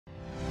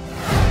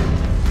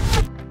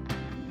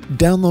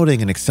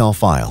Downloading an Excel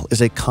file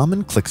is a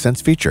common Qlik Sense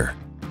feature,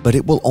 but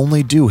it will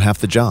only do half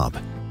the job.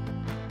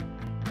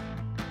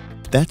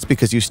 That's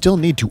because you still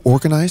need to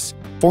organize,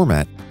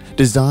 format,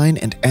 design,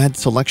 and add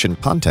selection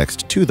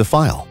context to the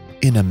file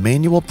in a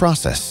manual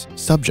process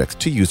subject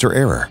to user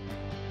error.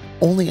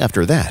 Only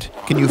after that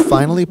can you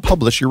finally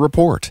publish your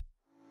report.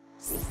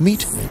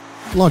 Meet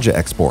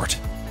LogiExport.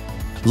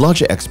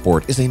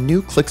 LogiExport is a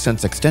new Qlik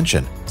Sense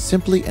extension,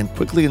 simply and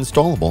quickly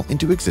installable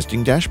into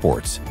existing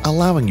dashboards,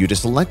 allowing you to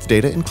select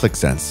data in Qlik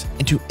Sense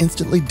and to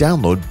instantly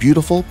download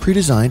beautiful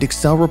pre-designed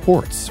Excel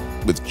reports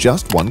with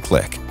just one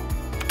click.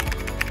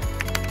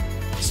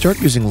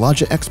 Start using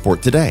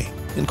LogiExport today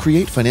and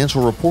create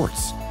financial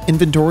reports,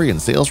 inventory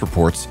and sales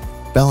reports,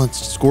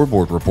 balanced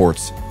scoreboard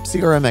reports,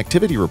 CRM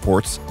activity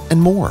reports,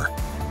 and more.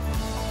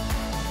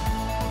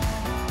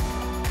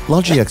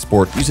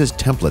 LogiExport uses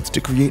templates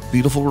to create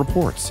beautiful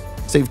reports,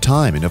 save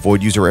time and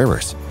avoid user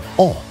errors,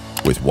 all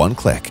with one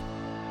click.